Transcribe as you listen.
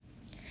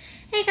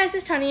Hey guys,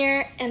 it's Tony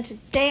here, and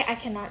today I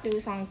cannot do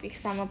a song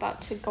because I'm about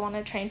to go on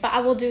a train, but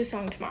I will do a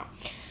song tomorrow.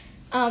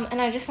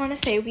 And I just want to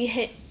say we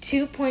hit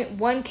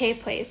 2.1k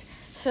plays,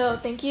 so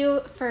thank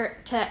you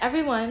to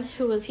everyone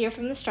who was here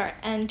from the start,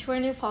 and to our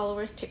new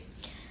followers too.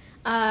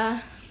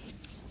 Thank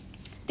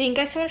you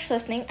guys so much for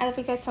listening. I love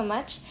you guys so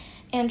much,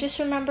 and just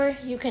remember,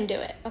 you can do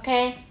it,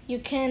 okay? You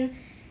can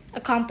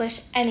accomplish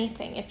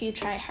anything if you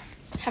try hard.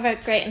 Have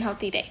a great and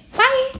healthy day.